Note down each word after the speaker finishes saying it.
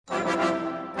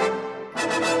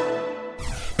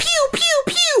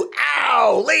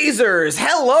lasers!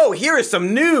 Hello, here is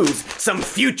some news. Some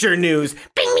future news.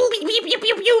 Bing, bing, bing, pew, pew,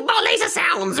 pew, pew, more laser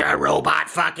sounds, robot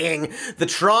fucking. The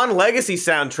Tron Legacy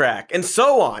soundtrack, and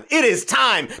so on. It is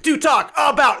time to talk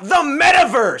about the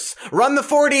metaverse! Run the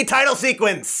 4D title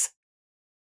sequence!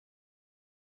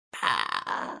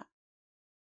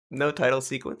 No title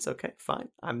sequence? Okay, fine.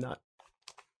 I'm not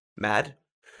mad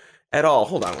at all.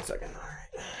 Hold on one second. All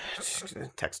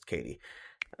right. Text Katie.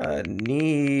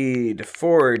 Need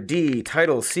 4D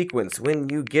title sequence when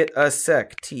you get a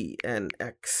sec.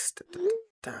 TNX.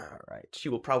 All right, she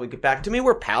will probably get back to me.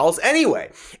 We're pals.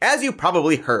 Anyway, as you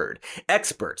probably heard,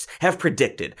 experts have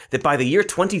predicted that by the year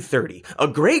 2030, a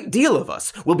great deal of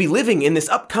us will be living in this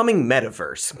upcoming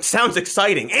metaverse. Sounds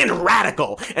exciting and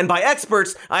radical. And by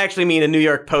experts, I actually mean a New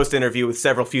York Post interview with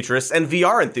several futurists and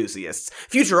VR enthusiasts.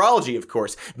 Futurology, of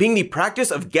course, being the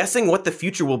practice of guessing what the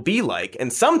future will be like,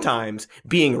 and sometimes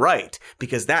being right,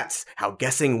 because that's how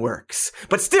guessing works.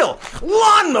 But still,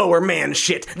 Lawnmower Man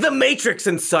shit, The Matrix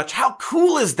and such, how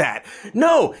cool is that?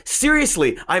 No,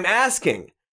 seriously, I'm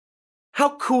asking.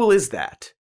 How cool is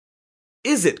that?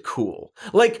 Is it cool?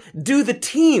 Like, do the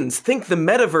teens think the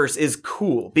metaverse is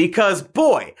cool? Because,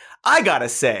 boy, I gotta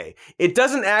say, it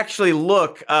doesn't actually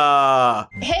look,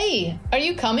 Hey, are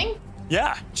you coming?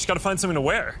 Yeah, just gotta find something to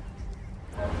wear.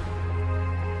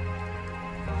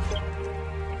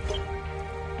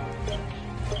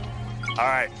 All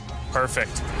right,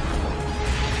 perfect.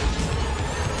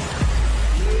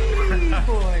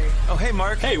 Boy. Oh, hey,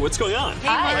 Mark. Hey, what's going on?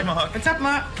 Hi. Mark. What's up,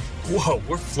 Mark? Whoa,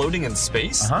 we're floating in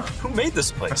space? Uh-huh. Who made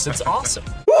this place? It's awesome.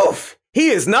 woof! He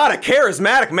is not a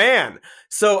charismatic man.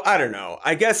 So, I don't know.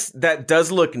 I guess that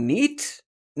does look neat.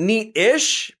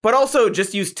 Neat-ish, but also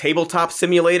just use Tabletop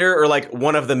Simulator or like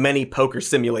one of the many poker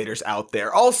simulators out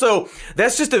there. Also,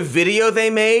 that's just a video they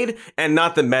made and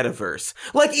not the metaverse.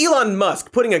 Like Elon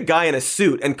Musk putting a guy in a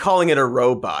suit and calling it a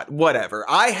robot. Whatever.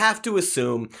 I have to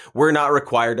assume we're not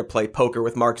required to play poker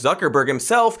with Mark Zuckerberg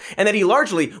himself and that he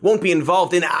largely won't be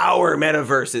involved in our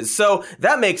metaverses. So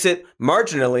that makes it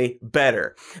marginally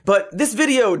better. But this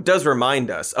video does remind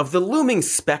us of the looming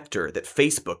specter that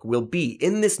Facebook will be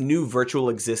in this new virtual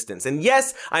existence. And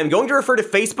yes, I'm going to refer to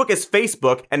Facebook as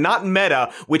Facebook and not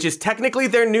Meta, which is technically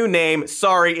their new name.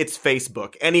 Sorry, it's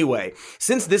Facebook. Anyway,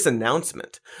 since this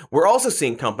announcement, we're also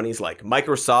seeing companies like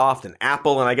Microsoft and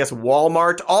Apple and I guess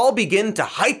Walmart all begin to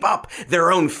hype up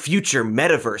their own future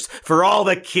metaverse for all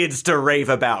the kids to rave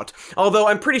about. Although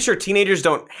I'm pretty sure teenagers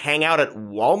don't hang out at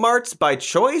Walmarts by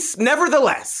choice.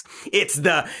 Nevertheless, it's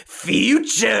the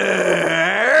future.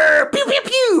 Pew, pew,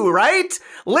 pew, right?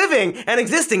 Living and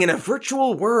existing in a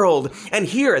virtual world. And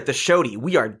here at the Shody,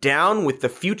 we are down with the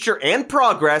future and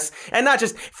progress and not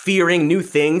just fearing new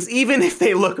things, even if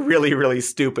they look really, really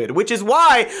stupid, which is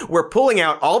why we're pulling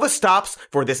out all the stops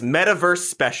for this metaverse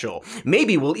special.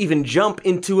 Maybe we'll even jump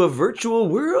into a virtual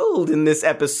world in this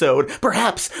episode.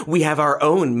 Perhaps we have our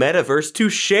own metaverse to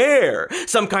share.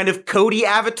 Some kind of Cody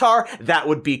avatar? That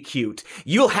would be cute.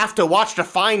 You'll have to watch to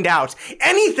find out.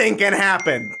 Anything can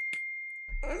happen.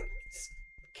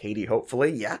 Katie,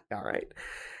 hopefully. Yeah, all right.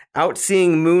 Out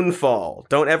seeing Moonfall.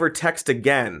 Don't ever text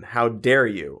again. How dare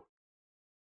you?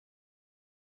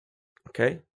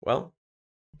 Okay, well.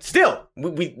 Still,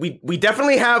 we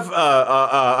definitely have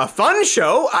a fun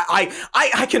show.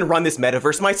 I can run this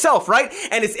metaverse myself, right?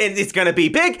 And it's gonna be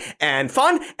big and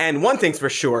fun. And one thing's for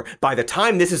sure, by the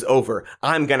time this is over,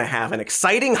 I'm gonna have an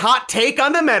exciting hot take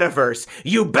on the metaverse.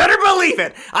 You better believe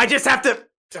it. I just have to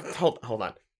hold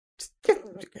on.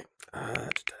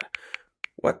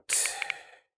 What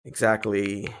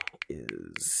exactly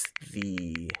is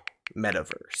the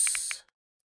metaverse?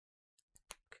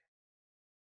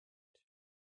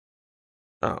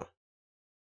 Oh.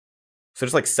 So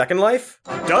just like Second Life?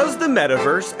 Does the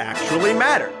metaverse actually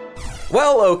matter?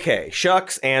 Well, okay,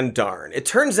 shucks and darn. It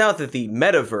turns out that the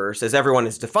metaverse, as everyone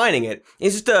is defining it,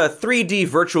 is just a 3D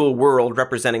virtual world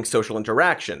representing social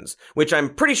interactions, which I'm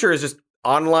pretty sure is just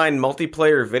online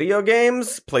multiplayer video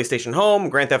games. PlayStation Home,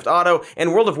 Grand Theft Auto,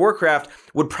 and World of Warcraft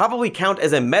would probably count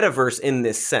as a metaverse in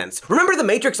this sense. Remember The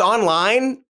Matrix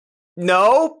Online?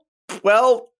 No?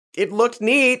 Well, it looked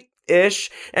neat. Ish.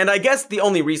 And I guess the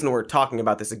only reason we're talking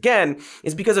about this again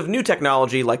is because of new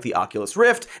technology like the Oculus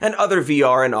Rift and other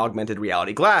VR and augmented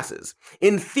reality glasses.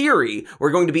 In theory,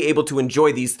 we're going to be able to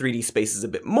enjoy these 3D spaces a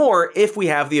bit more if we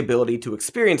have the ability to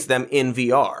experience them in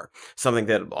VR, something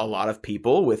that a lot of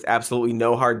people with absolutely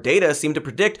no hard data seem to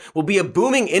predict will be a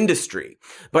booming industry.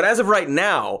 But as of right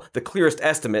now, the clearest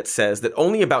estimate says that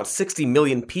only about 60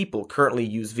 million people currently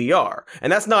use VR.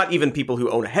 And that's not even people who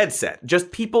own a headset,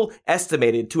 just people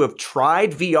estimated to have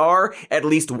tried VR at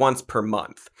least once per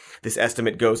month. This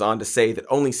estimate goes on to say that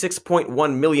only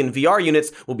 6.1 million VR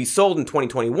units will be sold in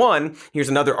 2021. Here's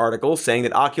another article saying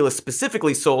that Oculus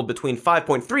specifically sold between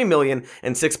 5.3 million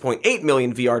and 6.8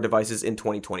 million VR devices in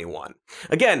 2021.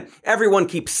 Again, everyone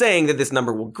keeps saying that this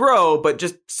number will grow, but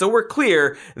just so we're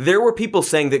clear, there were people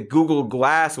saying that Google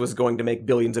Glass was going to make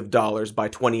billions of dollars by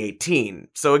 2018.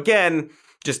 So again,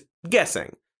 just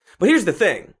guessing. But here's the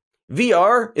thing.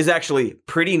 VR is actually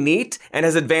pretty neat and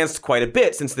has advanced quite a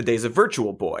bit since the days of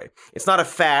Virtual Boy. It's not a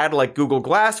fad like Google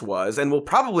Glass was and will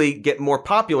probably get more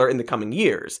popular in the coming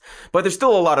years. But there's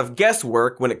still a lot of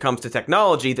guesswork when it comes to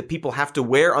technology that people have to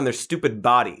wear on their stupid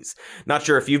bodies. Not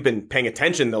sure if you've been paying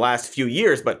attention the last few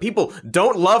years, but people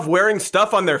don't love wearing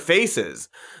stuff on their faces.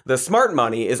 The smart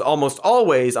money is almost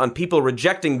always on people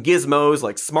rejecting gizmos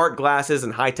like smart glasses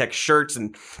and high-tech shirts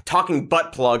and talking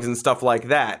butt plugs and stuff like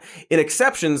that. In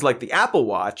exceptions like the Apple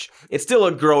Watch, it's still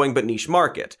a growing but niche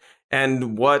market.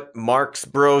 And what Marx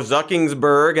Bro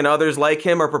Zuckingsberg and others like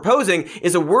him are proposing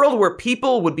is a world where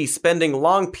people would be spending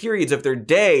long periods of their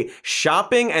day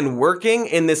shopping and working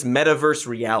in this metaverse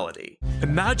reality.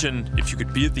 Imagine if you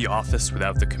could be at the office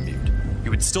without the commute.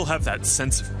 You would still have that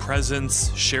sense of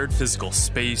presence, shared physical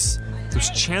space,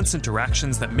 those chance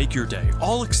interactions that make your day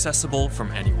all accessible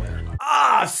from anywhere.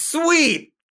 Ah, sweet!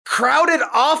 Crowded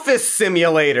office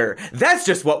simulator. That's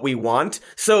just what we want.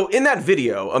 So in that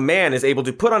video, a man is able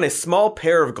to put on a small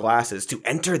pair of glasses to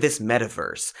enter this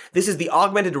metaverse. This is the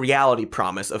augmented reality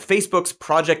promise of Facebook's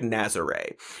Project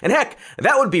Nazare. And heck,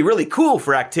 that would be really cool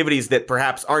for activities that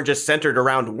perhaps aren't just centered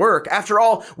around work. After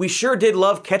all, we sure did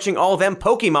love catching all them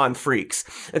Pokemon freaks.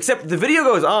 Except the video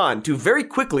goes on to very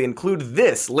quickly include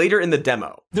this later in the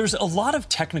demo. There's a lot of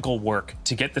technical work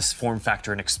to get this form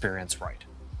factor and experience right.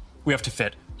 We have to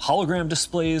fit hologram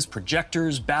displays,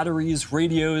 projectors, batteries,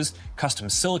 radios, custom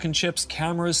silicon chips,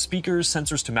 cameras, speakers,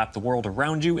 sensors to map the world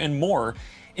around you, and more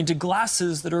into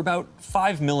glasses that are about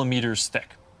 5 millimeters thick.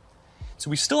 So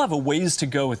we still have a ways to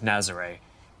go with Nazare,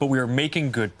 but we are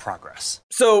making good progress.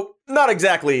 So, not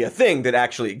exactly a thing that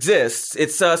actually exists.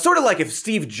 It's sort of like if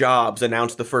Steve Jobs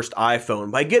announced the first iPhone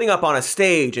by getting up on a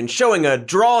stage and showing a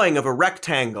drawing of a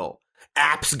rectangle.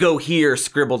 Apps go here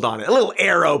scribbled on it, a little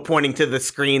arrow pointing to the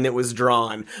screen that was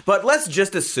drawn. But let's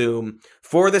just assume,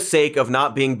 for the sake of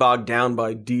not being bogged down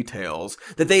by details,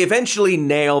 that they eventually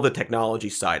nail the technology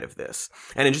side of this.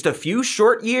 And in just a few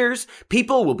short years,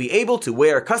 people will be able to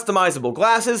wear customizable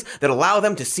glasses that allow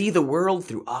them to see the world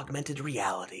through augmented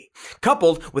reality,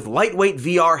 coupled with lightweight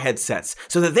VR headsets,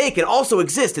 so that they can also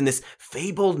exist in this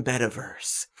fabled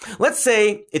metaverse. Let's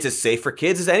say it's as safe for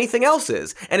kids as anything else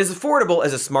is, and as affordable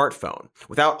as a smartphone.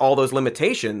 Without all those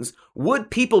limitations,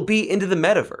 would people be into the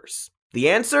metaverse? The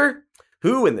answer?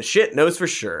 Who in the shit knows for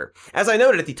sure? As I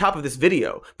noted at the top of this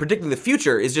video, predicting the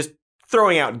future is just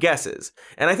throwing out guesses.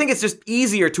 And I think it's just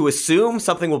easier to assume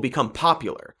something will become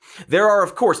popular. There are,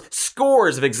 of course,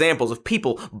 scores of examples of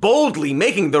people boldly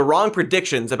making the wrong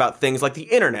predictions about things like the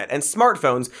internet and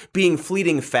smartphones being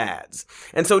fleeting fads.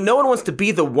 And so no one wants to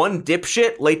be the one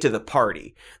dipshit late to the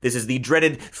party. This is the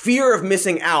dreaded fear of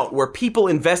missing out, where people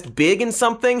invest big in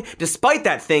something despite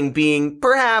that thing being,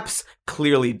 perhaps,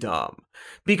 clearly dumb.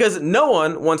 Because no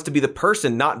one wants to be the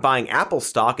person not buying Apple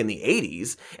stock in the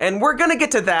 80s, and we're gonna get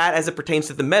to that as it pertains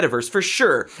to the metaverse for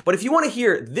sure. But if you want to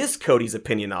hear this Cody's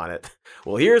opinion on it,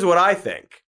 well, here's what I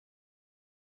think.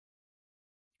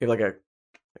 You have like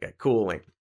a cool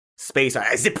space.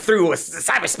 I zip through a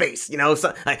cyberspace, you know,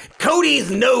 so, Cody's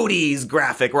Nodies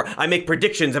graphic where I make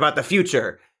predictions about the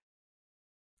future.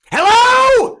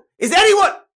 Hello? Is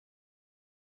anyone?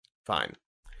 Fine.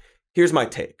 Here's my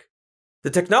take. The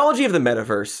technology of the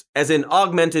metaverse, as in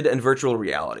augmented and virtual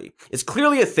reality, is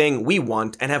clearly a thing we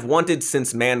want and have wanted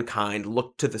since mankind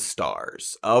looked to the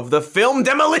stars of the film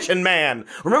Demolition Man.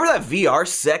 Remember that VR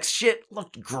sex shit?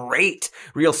 Looked great.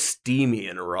 Real steamy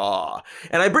and raw.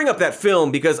 And I bring up that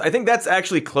film because I think that's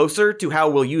actually closer to how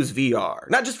we'll use VR.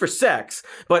 Not just for sex,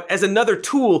 but as another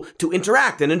tool to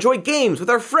interact and enjoy games with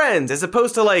our friends, as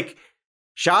opposed to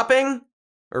shopping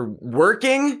or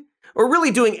working. Or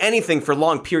really doing anything for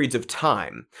long periods of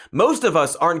time. Most of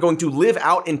us aren't going to live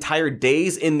out entire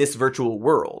days in this virtual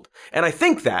world. And I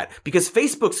think that because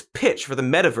Facebook's pitch for the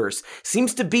metaverse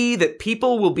seems to be that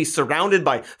people will be surrounded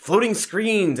by floating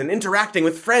screens and interacting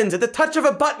with friends at the touch of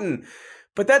a button.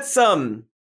 But that's,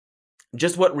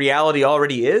 just what reality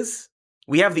already is.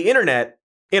 We have the internet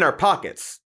in our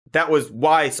pockets. That was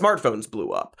why smartphones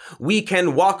blew up. We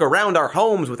can walk around our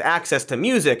homes with access to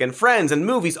music and friends and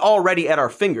movies already at our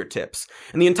fingertips.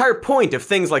 And the entire point of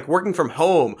things like working from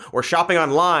home or shopping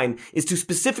online is to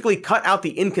specifically cut out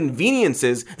the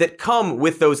inconveniences that come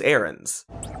with those errands.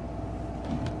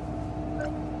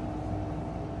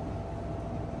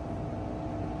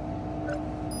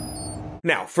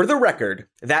 Now, for the record,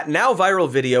 that now viral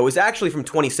video is actually from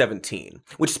 2017,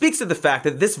 which speaks to the fact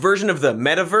that this version of the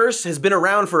metaverse has been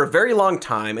around for a very long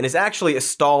time and is actually a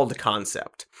stalled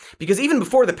concept. Because even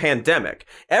before the pandemic,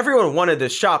 everyone wanted to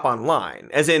shop online,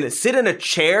 as in sit in a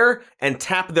chair and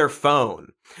tap their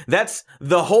phone. That's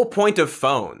the whole point of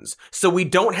phones, so we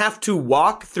don't have to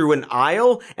walk through an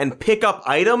aisle and pick up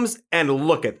items and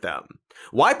look at them.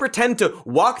 Why pretend to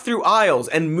walk through aisles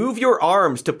and move your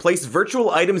arms to place virtual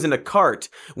items in a cart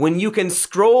when you can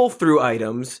scroll through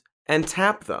items and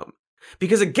tap them?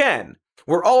 Because again,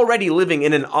 we're already living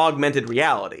in an augmented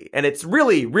reality, and it's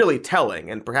really, really telling,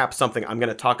 and perhaps something I'm going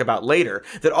to talk about later,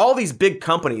 that all these big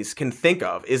companies can think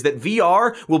of is that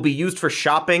VR will be used for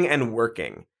shopping and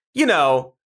working. You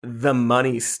know, the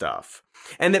money stuff.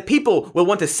 And that people will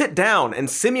want to sit down and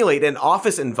simulate an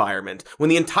office environment when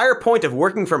the entire point of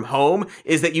working from home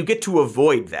is that you get to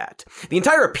avoid that. The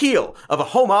entire appeal of a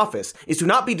home office is to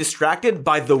not be distracted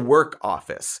by the work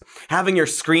office, having your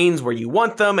screens where you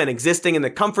want them and existing in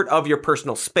the comfort of your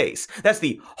personal space. That's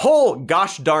the whole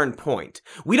gosh darn point.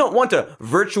 We don't want a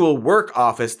virtual work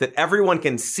office that everyone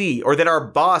can see or that our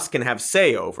boss can have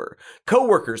say over.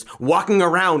 Coworkers walking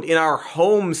around in our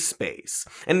home space.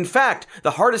 And in fact,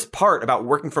 the hardest part about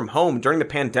working from home during the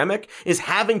pandemic is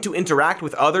having to interact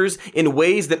with others in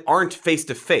ways that aren't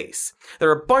face-to-face. There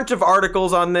are a bunch of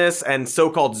articles on this and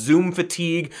so-called Zoom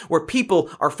fatigue, where people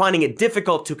are finding it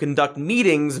difficult to conduct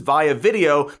meetings via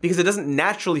video because it doesn't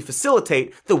naturally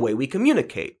facilitate the way we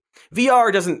communicate.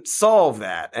 VR doesn't solve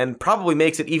that, and probably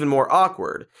makes it even more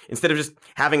awkward. Instead of just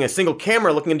having a single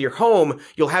camera looking into your home,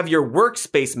 you'll have your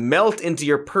workspace melt into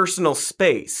your personal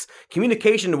space.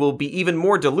 Communication will be even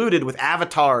more diluted with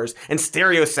avatars and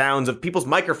stereo sounds of people's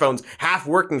microphones half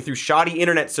working through shoddy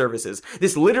internet services.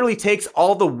 This literally takes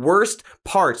all the worst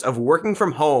parts of working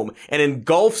from home and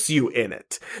engulfs you in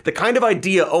it. The kind of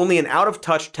idea only an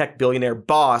out-of-touch tech billionaire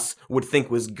boss would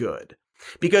think was good.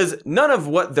 Because none of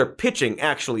what they're pitching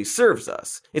actually serves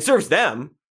us. It serves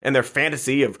them and their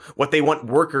fantasy of what they want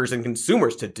workers and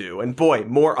consumers to do. And boy,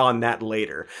 more on that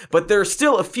later. But there are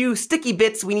still a few sticky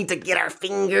bits we need to get our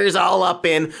fingers all up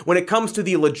in when it comes to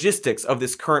the logistics of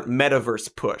this current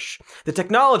metaverse push. The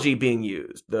technology being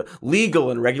used, the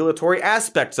legal and regulatory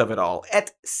aspects of it all,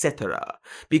 etc.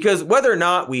 Because whether or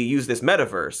not we use this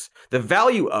metaverse, the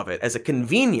value of it as a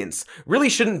convenience really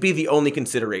shouldn't be the only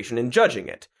consideration in judging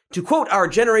it. To quote our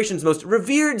generation's most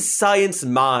revered science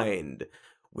mind,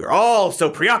 "We're all so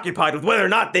preoccupied with whether or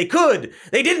not they could,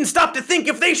 they didn't stop to think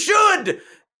if they should."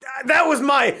 That was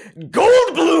my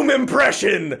Goldblum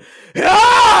impression.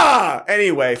 Ah!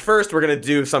 Anyway, first we're gonna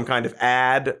do some kind of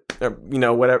ad,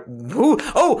 whatever.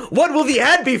 What will the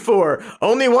ad be for?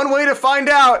 Only one way to find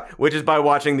out, which is by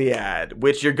watching the ad,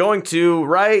 which you're going to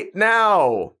right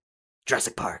now.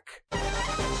 Jurassic Park.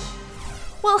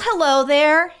 Well, hello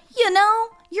there.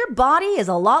 Your body is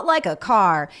a lot like a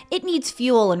car. It needs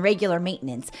fuel and regular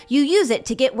maintenance. You use it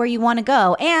to get where you want to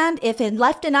go, and if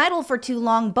left in idle for too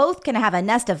long, both can have a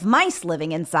nest of mice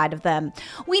living inside of them.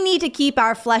 We need to keep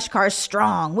our flesh cars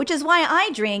strong, which is why I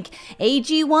drink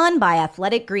AG1 by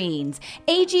Athletic Greens.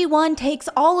 AG1 takes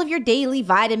all of your daily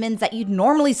vitamins that you'd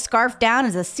normally scarf down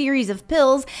as a series of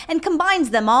pills and combines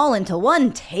them all into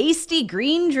one tasty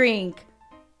green drink.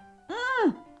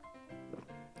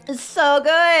 It's so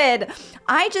good.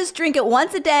 I just drink it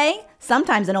once a day,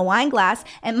 sometimes in a wine glass,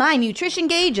 and my nutrition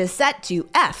gauge is set to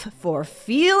F for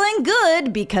feeling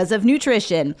good because of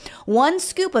nutrition. One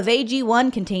scoop of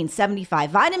AG1 contains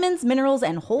 75 vitamins, minerals,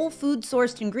 and whole food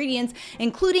sourced ingredients,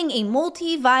 including a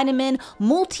multivitamin,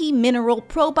 multi-mineral,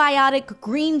 probiotic,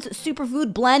 greens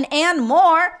superfood blend, and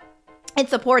more. It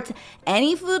supports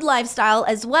any food lifestyle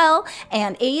as well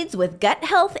and aids with gut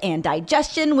health and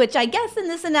digestion, which I guess in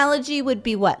this analogy would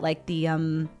be what? Like the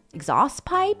exhaust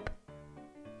pipe?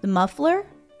 The muffler?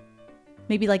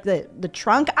 Maybe like the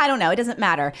trunk? I don't know. It doesn't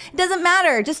matter. It doesn't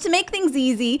matter. Just to make things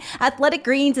easy, Athletic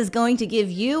Greens is going to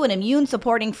give you an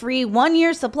immune-supporting free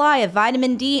 1-year supply of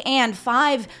vitamin D and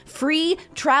 5 free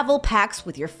travel packs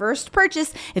with your first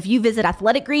purchase if you visit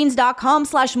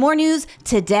athleticgreens.com/morenews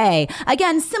today.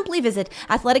 Again, simply visit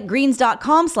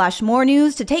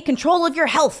athleticgreens.com/morenews to take control of your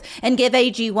health and give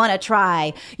AG1 a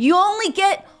try. You only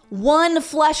get one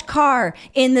flesh car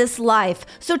in this life.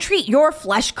 So treat your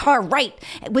flesh car right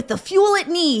with the fuel it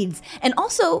needs. And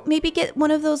also maybe get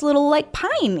one of those little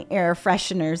pine air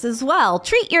fresheners as well.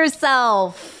 Treat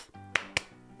yourself.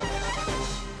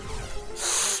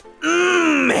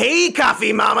 Hey,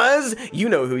 coffee mamas! You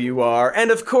know who you are.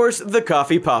 And of course, the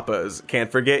coffee papas.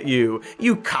 Can't forget you.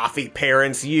 You coffee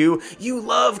parents, you. You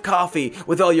love coffee.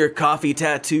 With all your coffee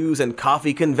tattoos and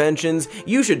coffee conventions,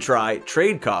 you should try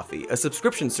Trade Coffee, a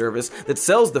subscription service that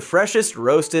sells the freshest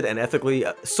roasted and ethically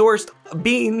sourced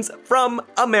beans from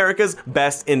America's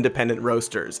best independent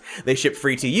roasters. They ship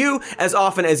free to you as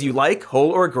often as you like,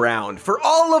 whole or ground. For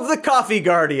all of the coffee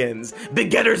guardians,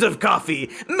 begetters of coffee,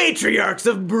 matriarchs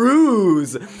of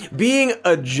brews. Being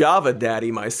a Java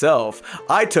daddy myself,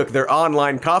 I took their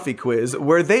online coffee quiz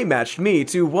where they matched me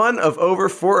to one of over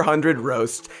 400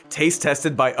 roasts taste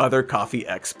tested by other coffee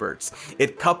experts.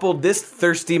 It coupled this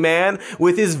thirsty man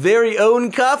with his very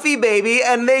own coffee baby,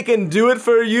 and they can do it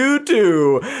for you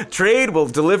too. Trade will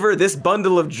deliver this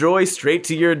bundle of joy straight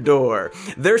to your door.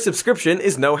 Their subscription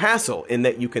is no hassle in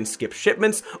that you can skip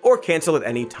shipments or cancel at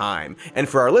any time. And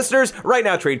for our listeners, right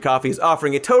now Trade Coffee is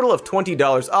offering a total of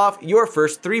 $20 off your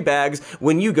first 3 bags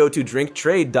when you go to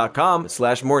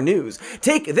drinktrade.com/more news.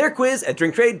 Take their quiz at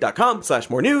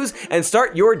drinktrade.com/more news and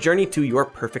start your journey to your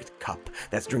perfect cup.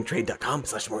 That's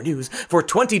drinktrade.com/more news for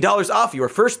 $20 off your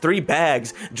first 3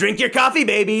 bags. Drink your coffee,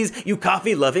 babies, you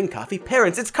coffee-loving coffee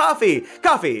parents. It's coffee,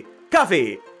 coffee,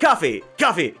 coffee, coffee,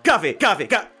 coffee, coffee, coffee,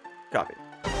 coffee.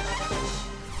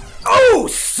 Oh,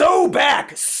 so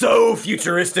back! So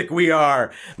futuristic we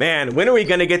are! Man, when are we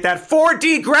gonna get that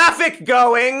 4D graphic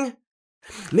going?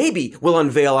 Maybe we'll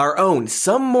unveil our own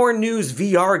Some More News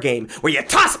VR game where you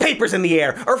toss papers in the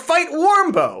air or fight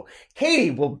Warmbo. Katie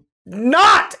will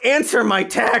not answer my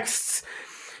texts.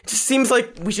 It just seems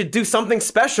like we should do something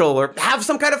special or have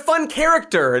some kind of fun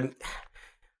character. And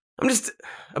I'm just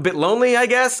a bit lonely, I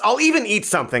guess. I'll even eat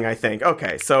something, I think.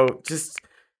 Okay, so just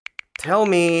tell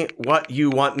me what you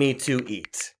want me to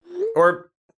eat. Or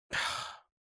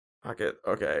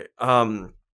okay.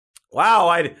 Wow,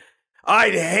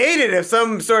 I'd hate it if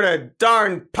some sort of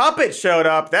darn puppet showed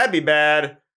up. That'd be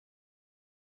bad.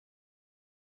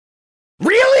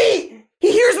 Really?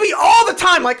 He hears me all the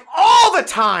time, like all the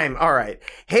time. All right.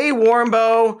 Hey,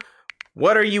 Warmbo,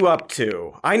 what are you up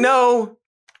to? I know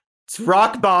it's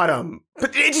rock bottom,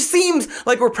 but it just seems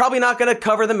like we're probably not going to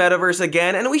cover the metaverse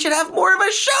again, and we should have more of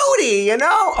a showdy, you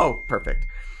know? Oh, perfect.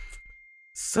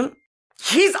 So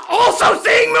he's also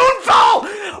seeing Moonfall!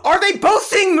 Are they both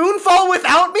seeing Moonfall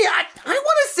without me? I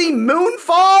want to see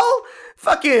Moonfall!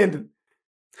 Fucking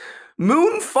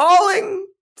Moonfalling?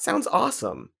 Sounds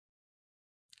awesome.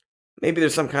 Maybe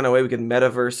there's some kind of way we can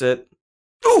metaverse it.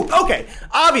 Ooh, okay.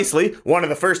 Obviously, one of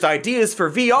the first ideas for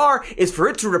VR is for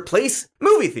it to replace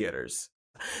movie theaters.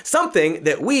 Something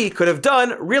that we could have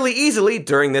done really easily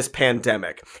during this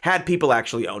pandemic, had people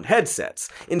actually own headsets.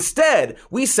 Instead,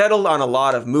 we settled on a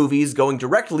lot of movies going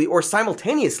directly or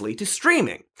simultaneously to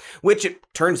streaming, which it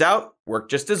turns out worked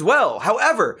just as well.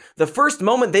 However, the first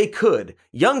moment they could,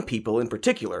 young people in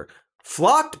particular,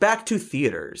 flocked back to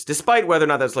theaters, despite whether or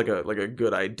not that's like a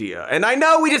good idea. And I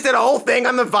know we just did a whole thing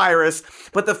on the virus,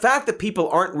 but the fact that people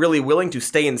aren't really willing to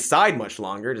stay inside much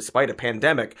longer, despite a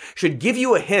pandemic, should give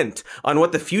you a hint on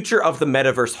what the future of the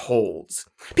metaverse holds.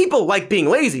 People like being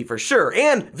lazy, for sure,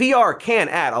 and VR can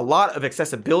add a lot of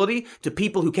accessibility to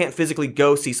people who can't physically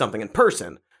go see something in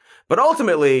person. But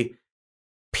ultimately,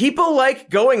 people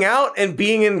like going out and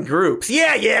being in groups.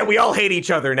 Yeah, we all hate each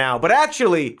other now, but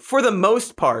actually, for the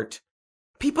most part,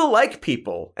 people like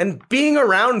people and being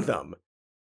around them.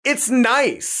 It's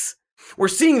nice. We're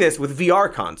seeing this with VR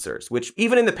concerts, which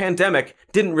even in the pandemic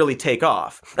didn't really take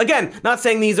off. Again, not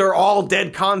saying these are all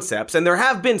dead concepts, and there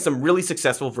have been some really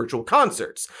successful virtual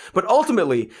concerts. But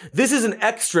ultimately, this is an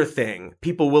extra thing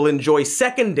people will enjoy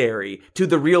secondary to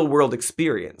the real world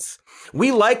experience.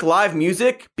 We like live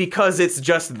music because it's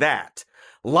just that.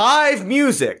 Live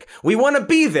music. We want to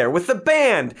be there with the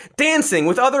band, dancing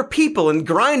with other people and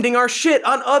grinding our shit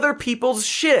on other people's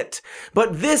shit.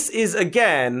 But this is,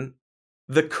 again,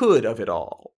 the could of it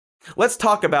all. Let's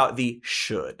talk about the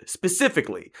should.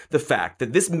 Specifically, the fact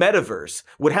that this metaverse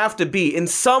would have to be in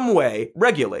some way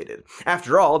regulated.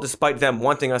 After all, despite them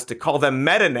wanting us to call them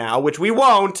Meta now, which we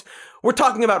won't, we're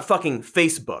talking about fucking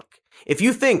Facebook. If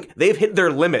you think they've hit their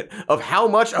limit of how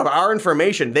much of our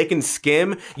information they can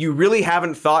skim, you really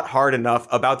haven't thought hard enough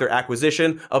about their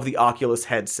acquisition of the Oculus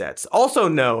headsets, also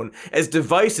known as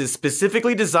devices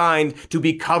specifically designed to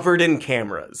be covered in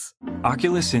cameras.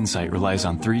 Oculus Insight relies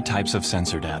on 3 types of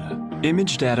sensor data.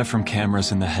 Image data from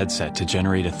cameras in the headset to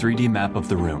generate a 3D map of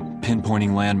the room,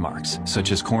 pinpointing landmarks,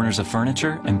 such as corners of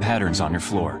furniture and patterns on your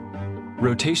floor.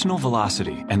 Rotational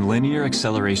velocity and linear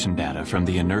acceleration data from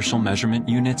the inertial measurement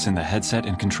units in the headset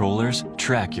and controllers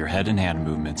track your head and hand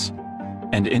movements.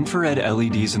 And infrared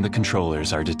LEDs in the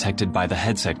controllers are detected by the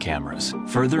headset cameras,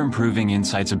 further improving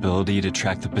Insight's ability to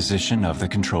track the position of the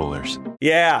controllers.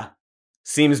 Yeah,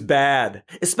 seems bad.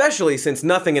 Especially since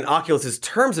nothing in Oculus's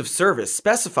terms of service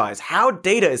specifies how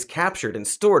data is captured and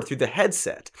stored through the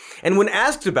headset. And when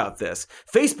asked about this,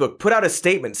 Facebook put out a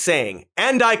statement saying,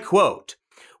 and I quote,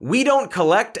 "We don't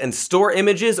collect and store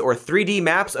images or 3D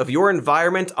maps of your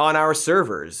environment on our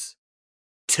servers.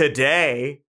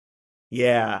 Today."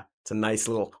 Yeah. It's a nice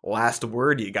little last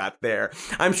word you got there.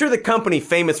 I'm sure the company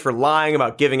famous for lying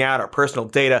about giving out our personal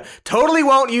data totally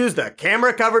won't use the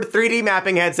camera-covered 3D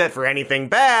mapping headset for anything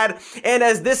bad, and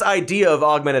as this idea of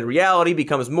augmented reality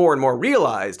becomes more and more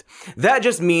realized, that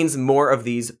just means more of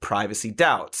these privacy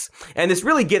doubts. And this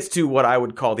really gets to what I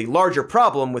would call the larger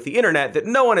problem with the internet that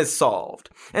no one has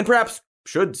solved, and perhaps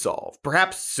should solve,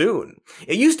 perhaps soon.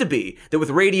 It used to be that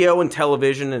with radio and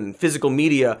television and physical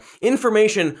media,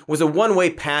 information was a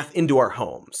one-way path into our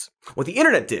homes. What the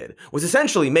internet did was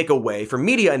essentially make a way for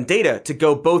media and data to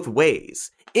go both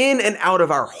ways, in and out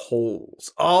of our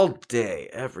holes, all day,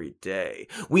 every day.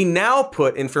 We now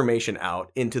put information out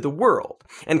into the world,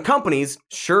 and companies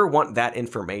sure want that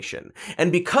information. And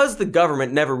because the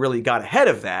government never really got ahead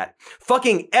of that,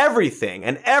 fucking everything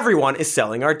and everyone is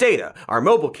selling our data. Our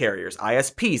mobile carriers,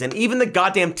 ISPs, and even the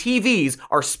goddamn TVs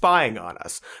are spying on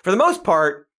us. For the most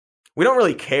part, we don't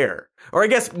really care. Or I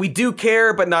guess we do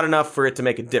care, but not enough for it to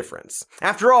make a difference.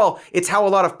 After all, it's how a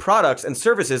lot of products and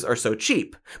services are so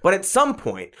cheap. But at some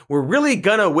point, we're really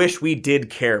gonna wish we did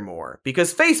care more.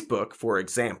 Because Facebook, for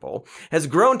example, has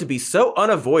grown to be so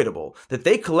unavoidable that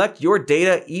they collect your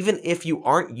data even if you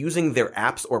aren't using their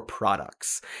apps or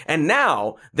products. And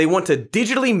now, they want to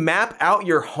digitally map out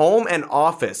your home and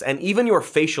office and even your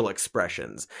facial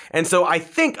expressions. And so I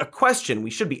think a question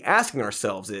we should be asking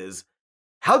ourselves is,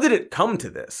 how did it come to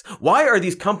this? Why are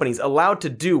these companies allowed to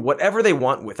do whatever they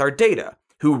want with our data?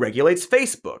 Who regulates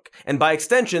Facebook? And by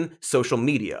extension, social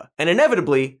media. And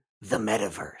inevitably, the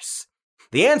metaverse.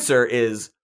 The answer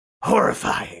is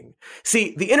horrifying.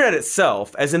 See, the internet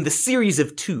itself, as in the series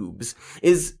of tubes,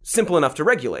 is simple enough to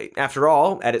regulate. After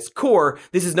all, at its core,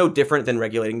 this is no different than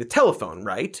regulating the telephone,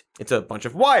 right? It's a bunch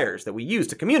of wires that we use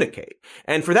to communicate.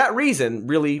 And for that reason,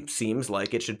 really seems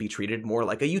like it should be treated more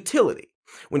like a utility.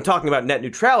 When talking about net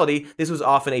neutrality, this was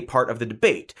often a part of the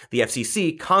debate, the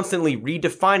FCC constantly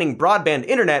redefining broadband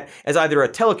internet as either a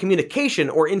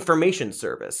telecommunication or information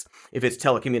service. If it's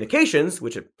telecommunications,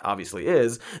 which it obviously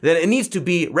is, then it needs to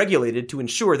be regulated to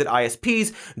ensure that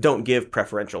ISPs don't give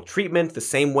preferential treatment the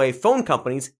same way phone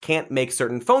companies can't make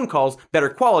certain phone calls better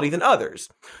quality than others.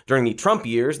 During the Trump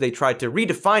years, they tried to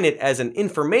redefine it as an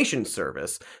information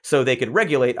service so they could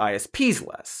regulate ISPs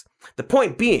less. The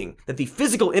point being that the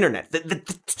physical internet, the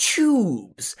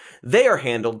tubes, they are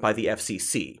handled by the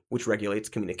FCC, which regulates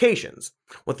communications.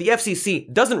 What the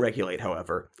FCC doesn't regulate,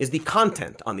 however, is the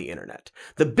content on the internet,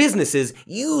 the businesses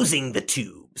using the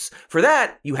tubes. For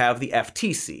that, you have the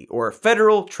FTC, or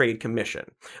Federal Trade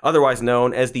Commission, otherwise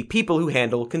known as the people who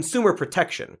handle consumer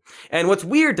protection. And what's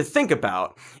weird to think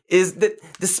about is that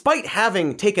despite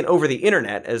having taken over the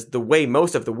internet as the way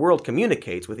most of the world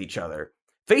communicates with each other,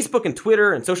 Facebook and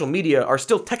Twitter and social media are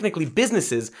still technically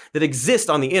businesses that exist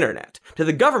on the internet. To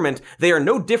the government, they are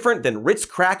no different than Ritz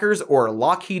Crackers or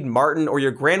Lockheed Martin or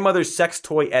your grandmother's sex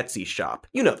toy Etsy shop.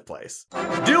 You know the place.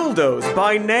 Dildos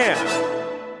by Nan.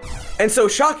 And so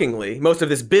shockingly, most of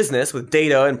this business with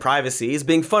data and privacy is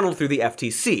being funneled through the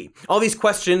FTC. All these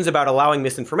questions about allowing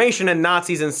misinformation and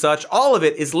Nazis and such, all of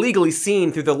it is legally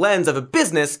seen through the lens of a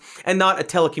business and not a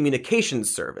telecommunications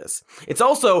service. It's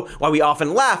also why we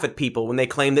often laugh at people when they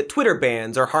claim that Twitter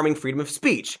bans are harming freedom of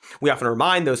speech. We often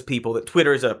remind those people that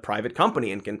Twitter is a private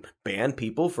company and can ban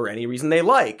people for any reason they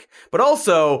like. But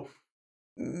also,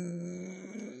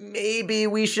 maybe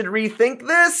we should rethink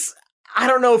this? I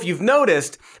don't know if you've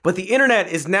noticed, but the internet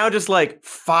is now just like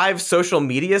 5 social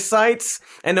media sites,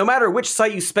 and no matter which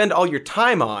site you spend all your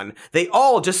time on, they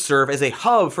all just serve as a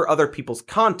hub for other people's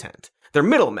content. They're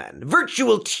middlemen,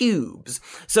 virtual tubes.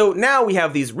 So now we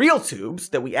have these real tubes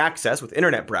that we access with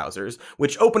internet browsers,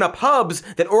 which open up hubs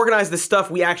that organize the stuff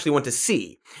we actually want to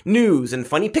see. News and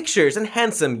funny pictures and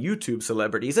handsome YouTube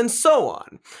celebrities and so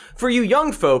on. For you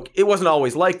young folk, it wasn't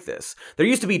always like this. There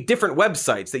used to be different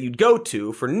websites that you'd go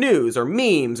to for news or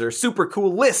memes or super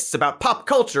cool lists about pop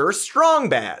culture or strong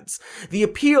bads. The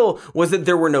appeal was that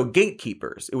there were no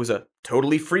gatekeepers. It was a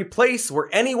totally free place where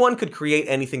anyone could create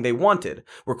anything they wanted,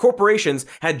 where corporations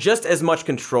had just as much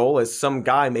control as some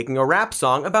guy making a rap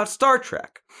song about Star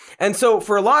Trek. And so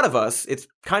for a lot of us, it's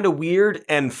kind of weird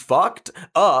and fucked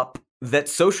up that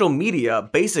social media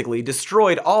basically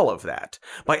destroyed all of that.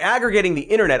 By aggregating the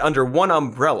internet under one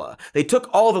umbrella, they took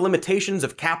all the limitations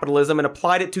of capitalism and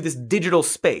applied it to this digital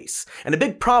space. And a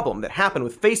big problem that happened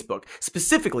with Facebook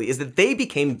specifically is that they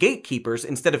became gatekeepers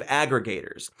instead of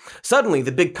aggregators. Suddenly,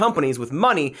 the big companies with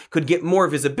money could get more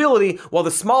visibility while the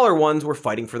smaller ones were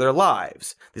fighting for their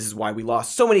lives. This is why we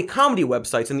lost so many comedy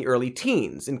websites in the early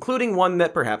teens, including one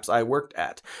that perhaps I worked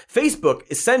at. Facebook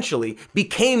essentially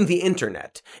became the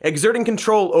internet, exerting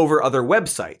control over other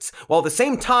websites, while at the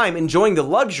same time enjoying the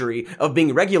luxury of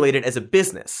being regulated as a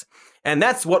business. And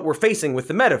that's what we're facing with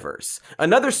the metaverse.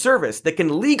 Another service that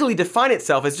can legally define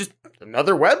itself as just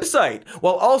another website,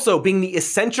 while also being the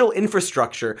essential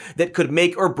infrastructure that could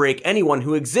make or break anyone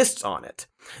who exists on it.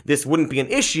 This wouldn't be an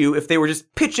issue if they were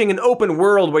just pitching an open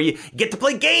world where you get to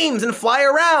play games and fly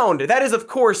around. That is, of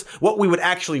course, what we would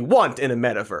actually want in a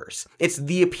metaverse. It's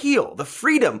the appeal, the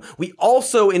freedom we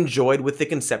also enjoyed with the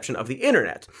conception of the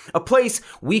internet. A place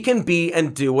we can be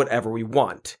and do whatever we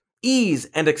want. Ease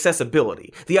and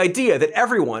accessibility. The idea that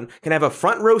everyone can have a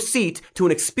front row seat to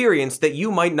an experience that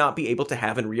you might not be able to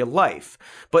have in real life.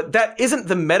 But that isn't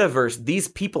the metaverse these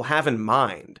people have in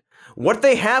mind. What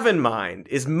they have in mind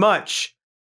is much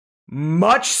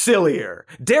sillier.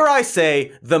 Dare I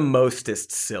say, the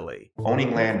mostest silly.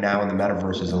 Owning land now in the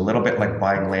metaverse is a little bit like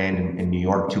buying land in New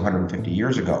York 250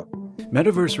 years ago.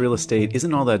 Metaverse real estate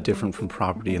isn't all that different from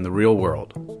property in the real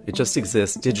world. It just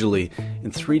exists digitally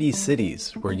in 3D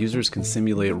cities where users can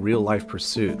simulate real-life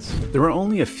pursuits. There are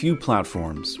only a few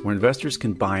platforms where investors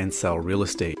can buy and sell real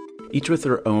estate, each with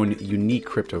their own unique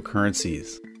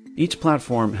cryptocurrencies. Each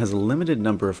platform has a limited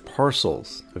number of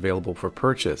parcels available for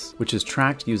purchase, which is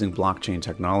tracked using blockchain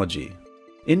technology.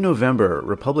 In November,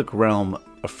 Republic Realm,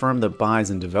 a firm that buys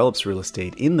and develops real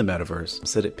estate in the metaverse,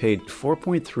 said it paid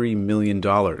 $4.3 million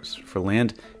for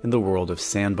land in the world of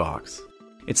Sandbox.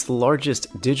 It's the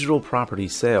largest digital property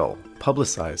sale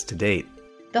publicized to date.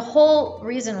 The whole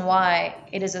reason why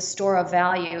it is a store of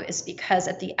value is because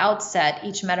at the outset,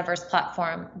 each metaverse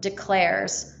platform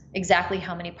declares exactly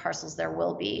how many parcels there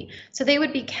will be. So they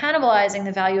would be cannibalizing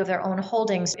the value of their own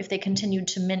holdings if they continued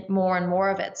to mint more and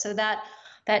more of it. So that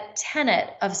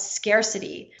tenet of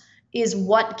scarcity is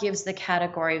what gives the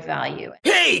category value.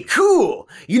 Hey, cool!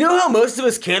 You know how most of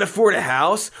us can't afford a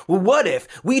house? Well, what if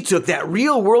we took that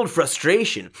real-world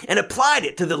frustration and applied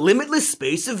it to the limitless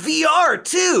space of VR,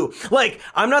 too? Like,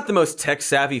 I'm not the most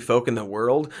tech-savvy folk in the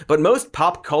world, but most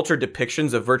pop culture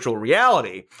depictions of virtual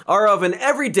reality are of an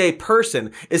everyday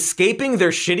person escaping their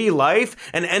shitty life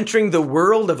and entering the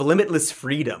world of limitless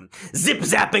freedom,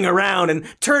 zip-zapping around and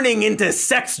turning into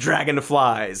sex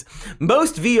dragonflies.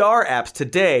 Most VR apps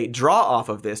today draw off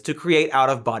of this to create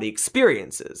out-of-body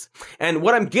experiences. And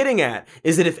what I'm getting at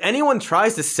is that if anyone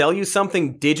tries to sell you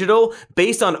something digital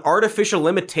based on artificial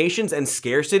limitations and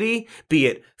scarcity, be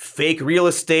it fake real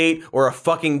estate or a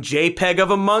fucking JPEG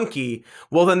of a monkey,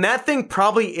 well then that thing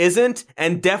probably isn't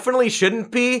and definitely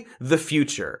shouldn't be the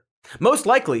future. Most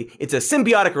likely, it's a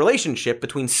symbiotic relationship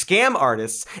between scam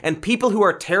artists and people who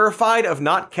are terrified of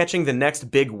not catching the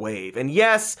next big wave. And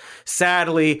yes,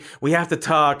 sadly, we have to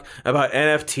talk about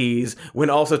NFTs when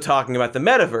also talking about the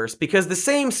metaverse because the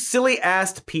same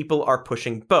silly-assed people are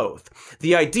pushing both.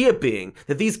 The idea being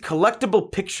that these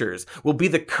collectible pictures will be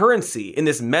the currency in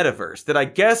this metaverse that I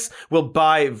guess we'll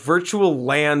buy virtual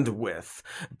land with.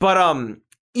 But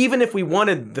even if we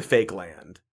wanted the fake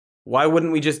land, why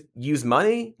wouldn't we just use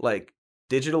money? Like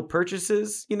digital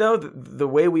purchases, you know, the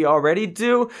way we already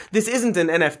do? This isn't an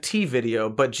NFT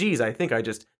video, but geez, I think I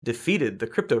just defeated the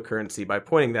cryptocurrency by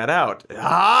pointing that out.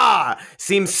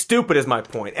 Seems stupid is my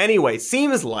point. Anyway,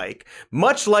 seems like,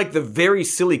 much like the very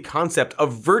silly concept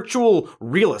of virtual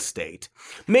real estate,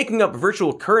 making up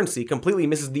virtual currency completely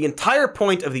misses the entire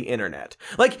point of the internet.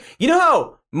 Like, you know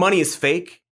how money is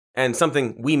fake and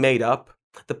something we made up?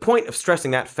 The point of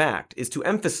stressing that fact is to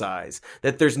emphasize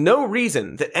that there's no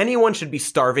reason that anyone should be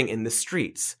starving in the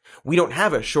streets. We don't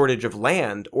have a shortage of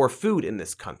land or food in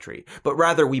this country, but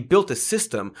rather we built a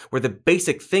system where the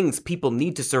basic things people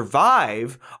need to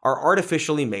survive are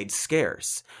artificially made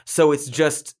scarce. So it's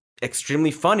just extremely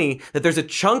funny that there's a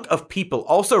chunk of people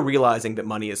also realizing that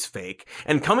money is fake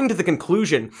and coming to the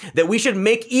conclusion that we should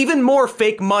make even more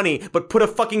fake money but put a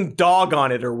fucking dog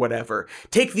on it or whatever.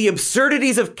 Take the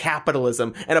absurdities of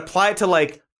capitalism and apply it to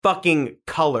like fucking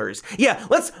colors. Yeah,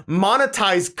 let's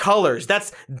monetize colors.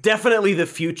 That's definitely the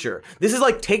future. This is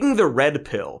like taking the red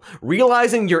pill,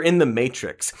 realizing you're in the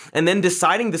Matrix, and then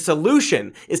deciding the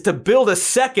solution is to build a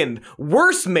second,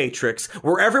 worse Matrix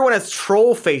where everyone has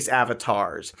troll face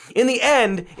avatars. In the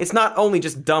end, it's not only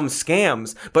just dumb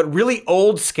scams, but really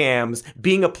old scams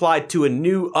being applied to a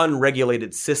new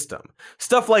unregulated system.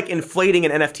 Stuff like inflating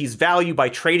an NFT's value by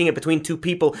trading it between two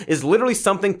people is literally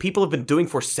something people have been doing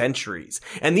for centuries.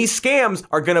 And these scams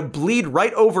are gonna bleed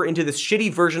right over into this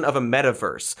shitty version of a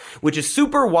metaverse, which is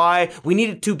super why we need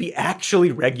it to be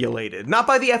actually regulated. Not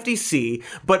by the FTC,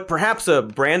 but perhaps a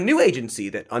brand new agency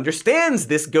that understands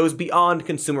this goes beyond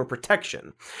consumer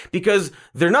protection. Because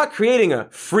they're not creating a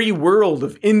free world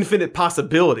of infinite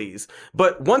possibilities,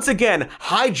 but once again,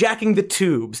 hijacking the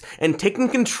tubes and taking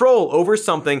control over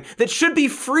something that should be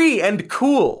free and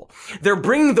cool. They're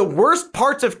bringing the worst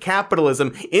parts of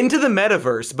capitalism into the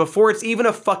metaverse before it's even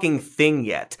a fucking thing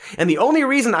yet. And the only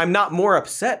reason I'm not more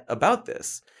upset about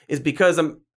this is because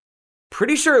I'm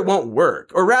pretty sure it won't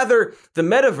work. Or rather, the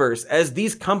metaverse, as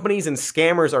these companies and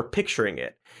scammers are picturing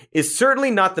it, is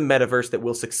certainly not the metaverse that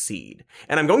will succeed.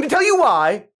 And I'm going to tell you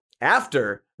why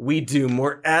after we do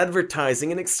more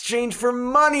advertising in exchange for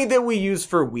money that we use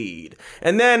for weed.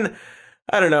 And then,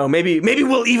 I don't know, maybe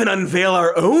we'll even unveil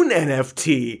our own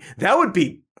NFT. That would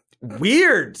be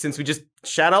weird since we just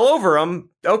shat all over them.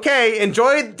 Okay,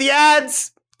 enjoy the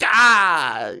ads.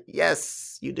 Ah,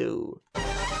 yes, you do.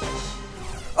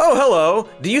 Oh, hello.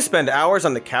 Do you spend hours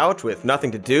on the couch with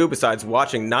nothing to do besides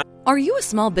watching Are you a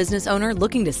small business owner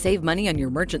looking to save money on your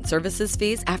merchant services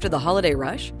fees after the holiday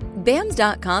rush?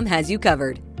 BAMS.com has you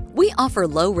covered. We offer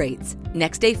low rates,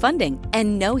 next-day funding,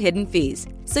 and no hidden fees,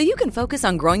 so you can focus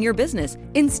on growing your business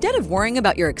instead of worrying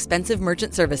about your expensive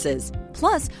merchant services.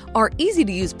 Plus, our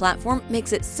easy-to-use platform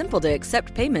makes it simple to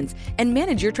accept payments and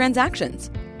manage your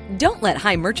transactions. Don't let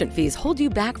high merchant fees hold you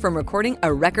back from recording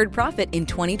a record profit in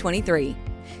 2023.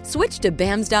 Switch to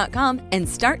BAMS.com and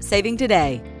start saving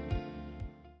today.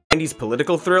 90s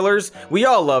political thrillers? We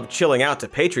all love chilling out to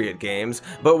Patriot games,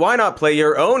 but why not play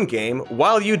your own game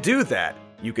while you do that?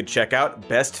 You could check out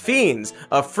Best Fiends,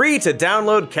 a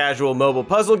free-to-download casual mobile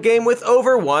puzzle game with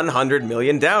over 100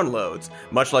 million downloads.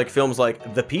 Much like films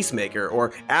like The Peacemaker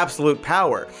or Absolute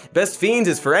Power, Best Fiends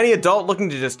is for any adult looking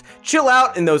to just chill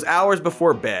out in those hours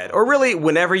before bed, or really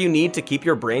whenever you need to keep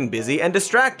your brain busy and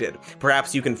distracted.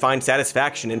 Perhaps you can find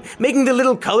satisfaction in making the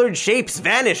little colored shapes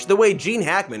vanish the way Gene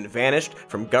Hackman vanished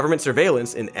from government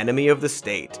surveillance in Enemy of the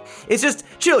State. It's just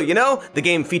chill, you know? The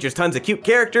game features tons of cute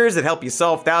characters that help you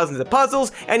solve thousands of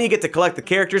puzzles, and you get to collect the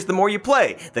characters the more you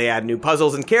play. They add new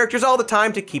puzzles and characters all the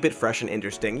time to keep it fresh and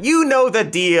interesting. You know the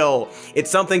deal! It's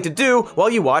something to do while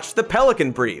you watch The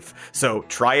Pelican Brief. So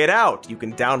try it out. You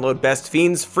can download Best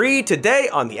Fiends free today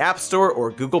on the App Store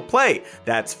or Google Play.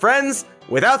 That's friends,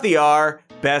 without the R,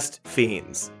 Best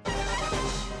Fiends.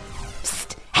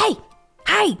 Psst! Hey!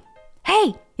 Hi!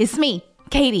 Hey! It's me,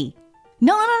 Katie.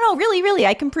 No, really,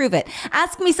 I can prove it.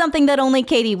 Ask me something that only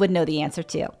Katie would know the answer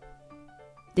to.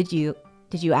 Did you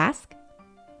ask?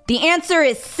 The answer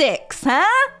is 6, huh?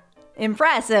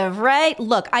 Impressive, right?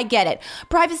 Look, I get it.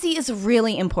 Privacy is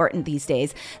really important these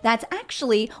days. That's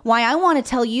actually why I want to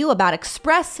tell you about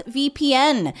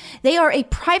ExpressVPN. They are a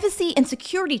privacy and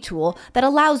security tool that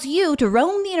allows you to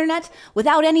roam the internet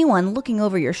without anyone looking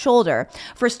over your shoulder.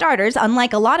 For starters,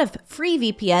 unlike a lot of free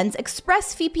VPNs,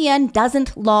 ExpressVPN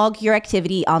doesn't log your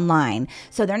activity online.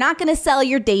 So they're not going to sell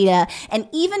your data, and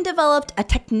even developed a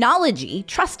technology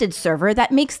trusted server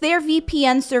that makes their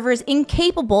VPN servers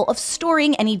incapable of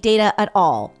storing any data at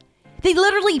all. They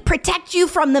literally protect you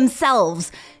from themselves,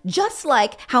 just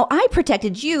like how I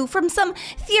protected you from some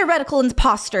theoretical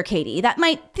imposter, Katie, that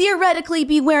might theoretically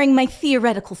be wearing my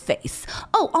theoretical face.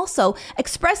 Oh, also,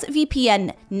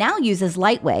 ExpressVPN now uses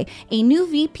Lightway, a new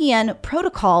VPN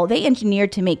protocol they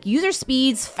engineered to make user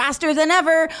speeds faster than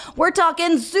ever. We're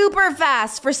talking super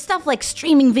fast for stuff like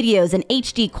streaming videos in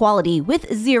HD quality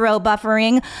with zero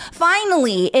buffering.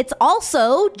 Finally, it's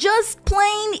also just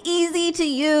plain easy to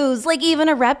use, like even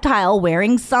a reptile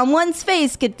wearing someone's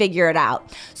face could figure it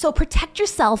out. So protect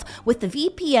yourself with the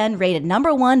VPN rated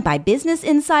 #1 by Business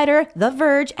Insider, The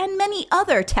Verge, and many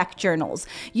other tech journals.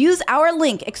 Use our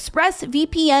link,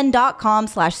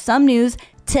 expressvpn.com/somenews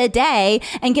today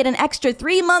and get an extra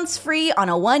 3 months free on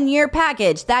a 1-year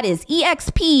package. That is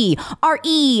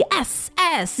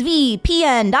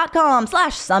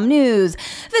expressvpn.com/somenews.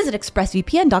 Visit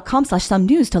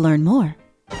expressvpn.com/somenews to learn more.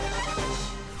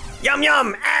 Yum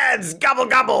yum, ads, gobble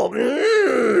gobble,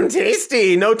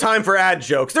 tasty. No time for ad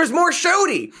jokes. There's more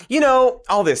shody. You know,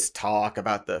 all this talk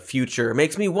about the future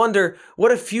makes me wonder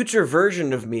what a future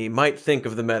version of me might think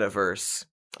of the metaverse.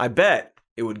 I bet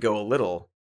it would go a little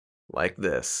like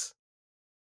this.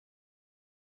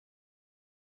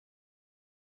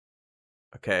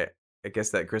 Okay, I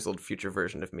guess that grizzled future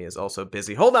version of me is also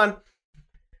busy. Hold on.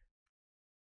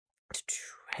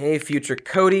 Hey, future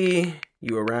Cody,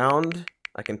 you around?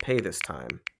 I can pay this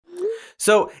time.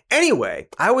 So anyway,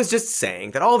 I was just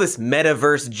saying that all this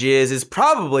metaverse jizz is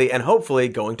probably and hopefully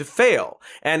going to fail.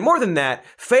 And more than that,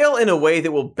 fail in a way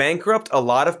that will bankrupt a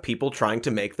lot of people trying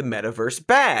to make the metaverse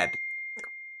bad.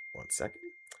 1 second.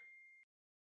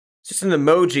 It's just an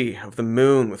emoji of the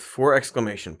moon with 4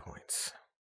 exclamation points.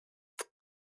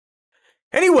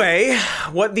 Anyway,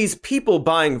 what these people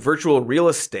buying virtual real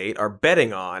estate are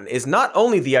betting on is not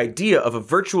only the idea of a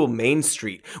virtual main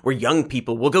street where young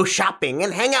people will go shopping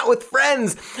and hang out with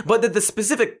friends, but that the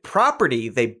specific property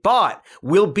they bought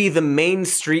will be the main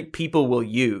street people will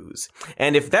use.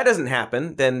 And if that doesn't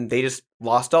happen, then they just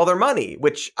lost all their money,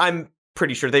 which I'm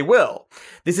pretty sure they will.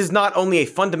 This is not only a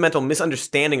fundamental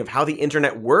misunderstanding of how the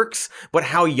internet works, but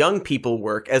how young people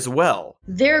work as well.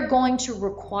 They're going to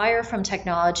require from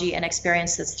technology an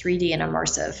experience that's 3D and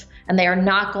immersive, and they are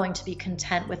not going to be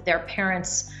content with their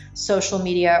parents' social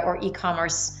media or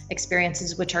e-commerce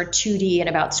experiences, which are 2D and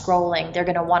about scrolling. They're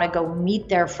going to want to go meet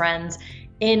their friends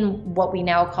in what we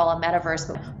now call a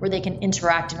metaverse, where they can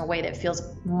interact in a way that feels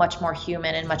much more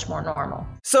human and much more normal.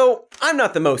 So, I'm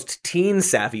not the most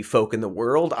teen-savvy folk in the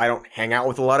world. I don't hang out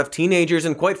with a lot of teenagers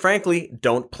and, quite frankly,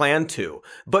 don't plan to.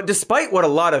 But despite what a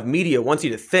lot of media wants you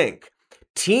to think,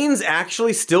 teens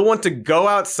actually still want to go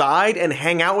outside and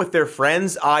hang out with their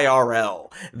friends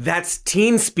IRL. That's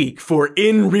teen speak for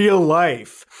in real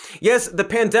life. Yes, the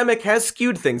pandemic has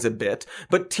skewed things a bit,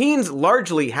 but teens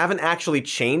largely haven't actually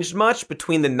changed much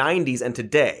between the 90s and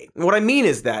today. What I mean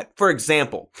is that, for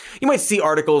example, you might see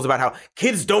articles about how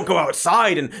kids don't go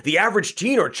outside and the average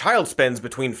teen or child spends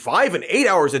between 5 and 8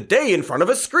 hours a day in front of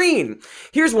a screen.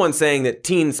 Here's one saying that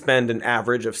teens spend an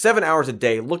average of 7 hours a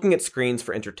day looking at screens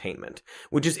for entertainment,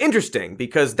 which is interesting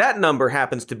because that number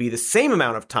happens to be the same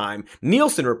amount of time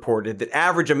Nielsen reported that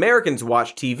average Americans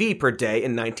watch TV per day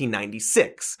in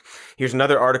 1996. Here's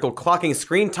another article clocking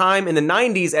screen time in the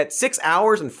 90s at 6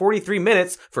 hours and 43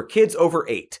 minutes for kids over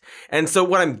 8. And so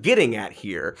what I'm getting at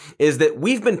here is that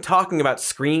we've been talking about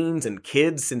screens and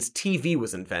kids since TV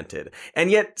was invented.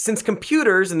 And yet, since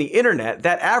computers and the internet,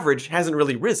 that average hasn't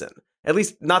really risen. At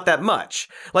least not that much.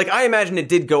 Like, I imagine it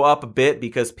did go up a bit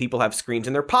because people have screens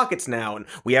in their pockets now, and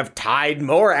we have tied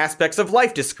more aspects of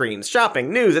life to screens,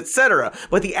 shopping, news, etc.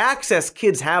 But the access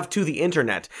kids have to the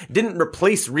internet didn't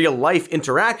replace real life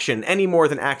interaction any more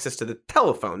than access to the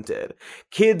telephone did.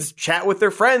 Kids chat with their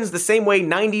friends the same way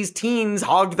 90s teens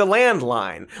hogged the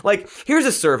landline. Like, here's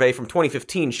a survey from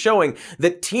 2015 showing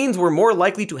that teens were more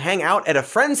likely to hang out at a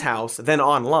friend's house than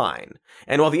online.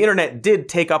 And while the internet did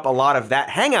take up a lot of that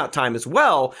hangout time as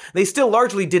well, they still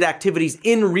largely did activities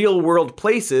in real-world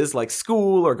places like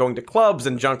school or going to clubs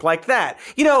and junk like that.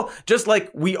 You know, just like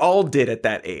we all did at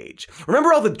that age.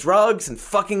 Remember all the drugs and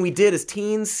fucking we did as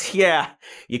teens? Yeah,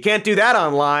 you can't do that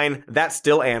online. That's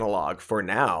still analog for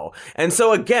now. And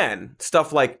so again,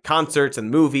 stuff like concerts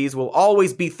and movies will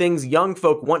always be things young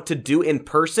folk want to do in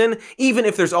person, even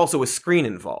if there's also a screen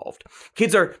involved.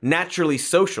 Kids are naturally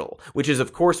social, which is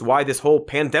of course why this whole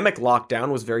pandemic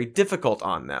lockdown was very difficult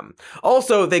on them.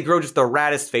 Also, they grow just the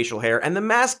raddest facial hair and the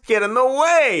masks get in the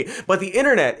way. But the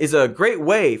internet is a great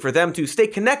way for them to stay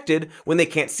connected when they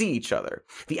can't see each other.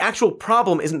 The actual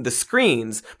problem isn't the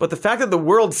screens, but the fact that the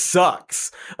world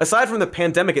sucks. Aside from the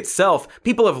pandemic itself,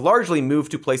 people have largely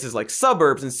moved to places like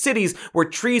suburbs and cities where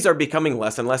trees are becoming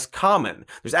less and less common.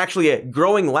 There's actually a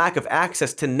growing lack of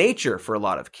access to nature for a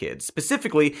lot of kids,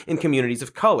 specifically in communities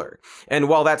of color. And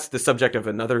while that's the subject of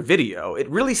another video, it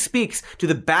really speaks to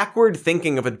the backward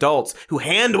thinking of adults who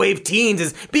hand-wave teens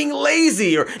as being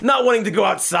lazy or not wanting to go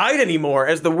outside anymore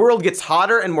as the world gets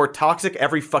hotter and more toxic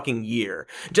every fucking year.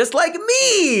 Just like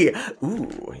me!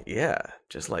 Ooh, yeah,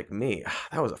 just like me.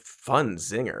 That was a fun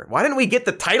zinger. Why didn't we get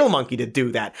the Title Monkey to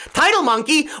do that? Title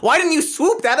Monkey, why didn't you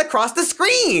swoop that across the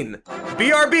screen?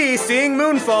 BRB, seeing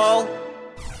Moonfall.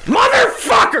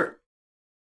 Motherfucker!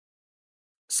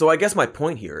 So I guess my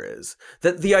point here is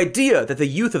that the idea that the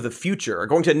youth of the future are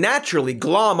going to naturally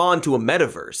glom onto a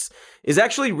metaverse is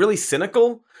actually really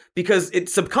cynical, because it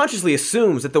subconsciously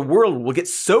assumes that the world will get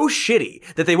so shitty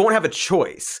that they won't have a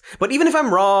choice. But even if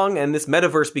I'm wrong and this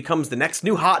metaverse becomes the next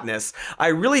new hotness, I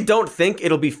really don't think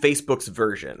it'll be Facebook's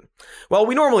version. While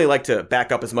we normally like to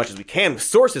back up as much as we can with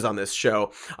sources on this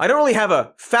show, I don't really have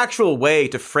a factual way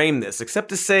to frame this except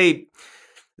to say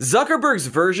Zuckerberg's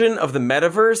version of the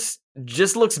metaverse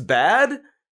just looks bad.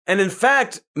 And in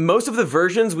fact, most of the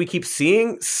versions we keep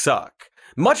seeing suck.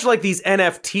 Much like these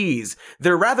NFTs,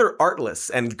 they're rather artless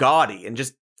and gaudy and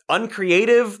just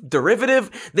uncreative,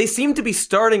 derivative. They seem to be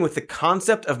starting with the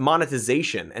concept of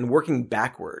monetization and working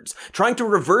backwards, trying to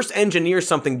reverse engineer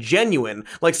something genuine,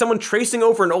 like someone tracing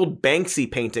over an old Banksy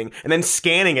painting and then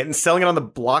scanning it and selling it on the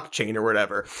blockchain or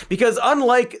whatever. Because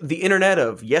unlike the internet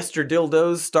of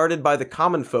yesterdildos started by the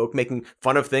common folk making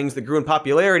fun of things that grew in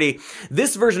popularity,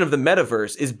 this version of the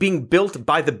metaverse is being built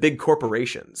by the big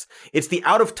corporations. It's the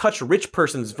out-of-touch rich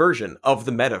person's version of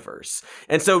the metaverse.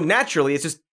 And so naturally, it's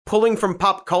just pulling from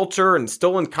pop culture and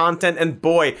stolen content, and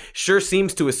boy, sure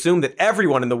seems to assume that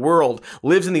everyone in the world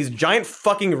lives in these giant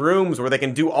fucking rooms where they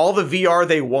can do all the VR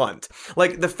they want.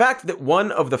 Like, the fact that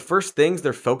one of the first things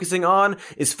they're focusing on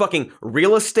is fucking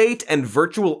real estate and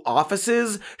virtual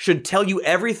offices should tell you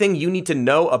everything you need to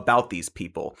know about these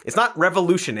people. It's not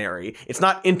revolutionary. It's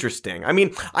not interesting. I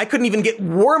mean, I couldn't even get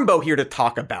Warmbo here to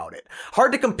talk about it.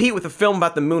 Hard to compete with a film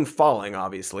about the moon falling,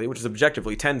 obviously, which is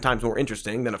objectively 10 times more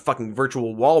interesting than a fucking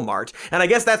virtual Walmart. And I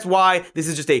guess that's why this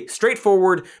is just a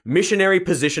straightforward missionary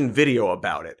position video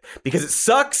about it. Because it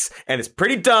sucks, and it's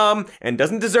pretty dumb, and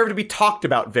doesn't deserve to be talked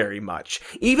about very much.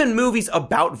 Even movies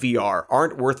about VR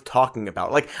aren't worth talking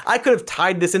about. Like, I could have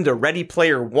tied this into Ready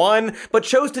Player One, but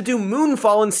chose to do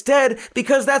Moonfall instead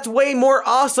because that's way more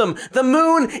awesome. The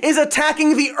moon is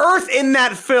attacking the Earth in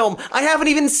that film. I haven't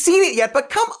even seen it yet, but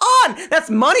come on! That's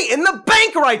money in the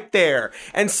bank right there!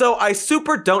 And so I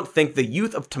super don't think the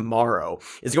youth of tomorrow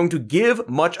is going to give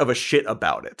much of a shit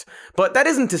about it. But that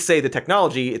isn't to say the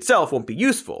technology itself won't be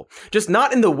useful, just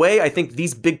not in the way I think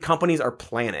these big companies are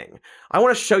planning. I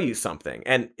want to show you something,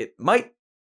 and it might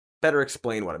better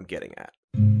explain what I'm getting at.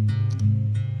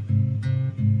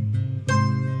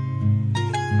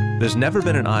 There's never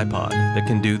been an iPod that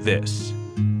can do this.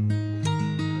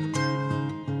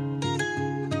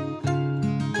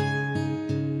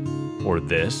 Or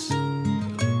this.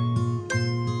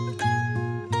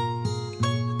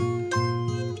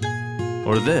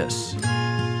 Or this.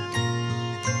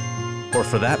 Or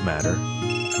for that matter,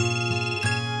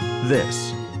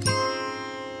 this.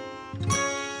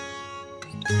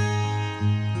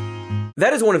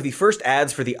 That is one of the first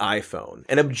ads for the iPhone,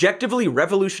 an objectively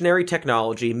revolutionary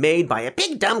technology made by a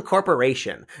big dumb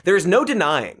corporation. There is no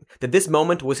denying that this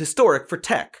moment was historic for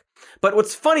tech. But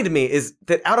what's funny to me is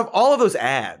that out of all of those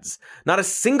ads, not a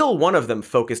single one of them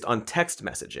focused on text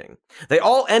messaging. They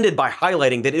all ended by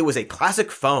highlighting that it was a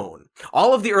classic phone.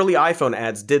 All of the early iPhone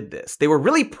ads did this. They were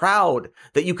really proud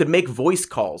that you could make voice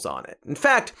calls on it. In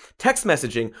fact, text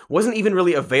messaging wasn't even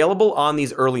really available on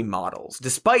these early models,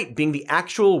 despite being the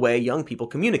actual way young people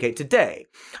communicate today.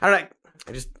 I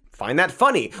just find that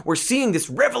funny. We're seeing this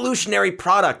revolutionary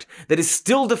product that is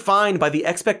still defined by the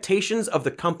expectations of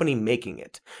the company making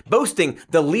it, boasting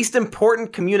the least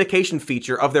important communication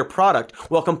feature of their product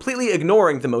while completely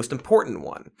ignoring the most important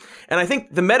one. And I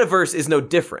think the metaverse is no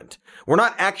different. We're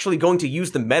not actually going to use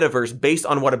the metaverse based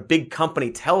on what a big company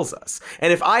tells us.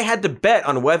 And if I had to bet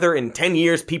on whether in 10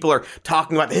 years people are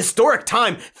talking about the historic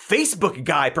time Facebook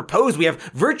guy proposed we have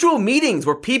virtual meetings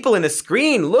where people in a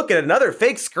screen look at another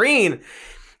fake screen,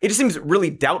 it just seems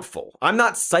really doubtful. I'm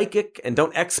not psychic and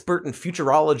don't expert in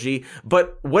futurology,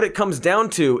 but what it comes down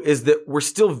to is that we're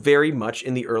still very much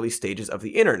in the early stages of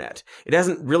the internet. It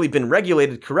hasn't really been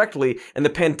regulated correctly, and the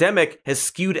pandemic has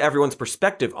skewed everyone's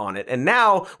perspective on it. And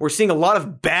now we're seeing a lot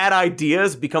of bad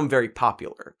ideas become very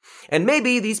popular. And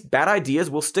maybe these bad ideas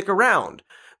will stick around.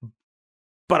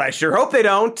 But I sure hope they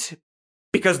don't,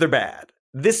 because they're bad.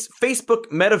 This Facebook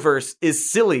metaverse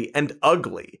is silly and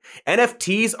ugly.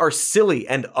 NFTs are silly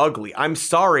and ugly. I'm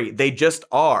sorry, they just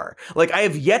are. Like, I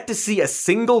have yet to see a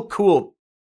single cool...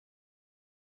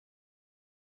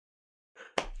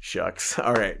 Shucks.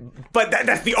 All right. But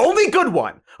that's the only good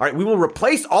one. All right, we will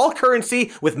replace all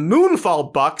currency with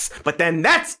Moonfall bucks, but then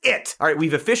that's it. All right,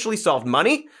 we've officially solved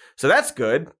money, so that's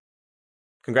good.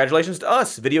 Congratulations to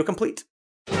us. Video complete.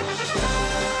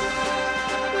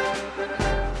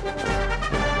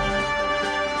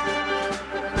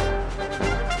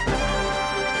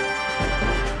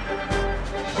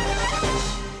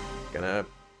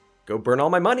 Go burn all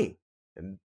my money.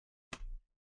 And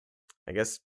I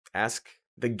guess ask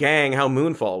the gang how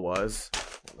Moonfall was.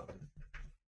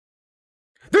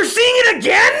 They're seeing it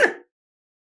again?!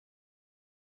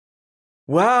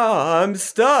 Wow, I'm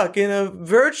stuck in a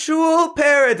virtual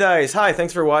paradise. Hi,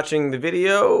 thanks for watching the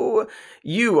video.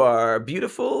 You are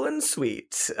beautiful and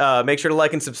sweet. Make sure to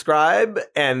like and subscribe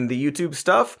and the YouTube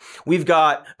stuff. We've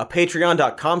got a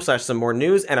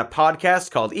patreon.com/somemore-news and a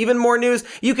podcast called Even More News.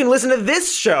 You can listen to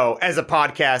this show as a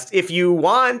podcast if you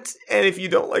want. And if you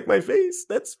don't like my face,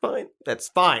 that's fine. That's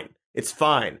fine. It's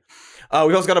fine.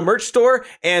 We've also got a merch store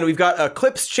and we've got a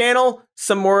clips channel,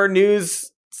 some more news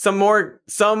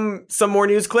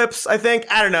clips, I think.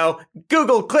 I don't know.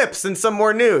 Google clips and some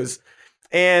more news.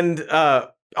 And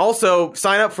also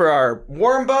sign up for our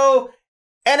Warmbo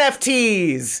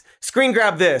NFTs. Screen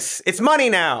grab this. It's money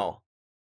now.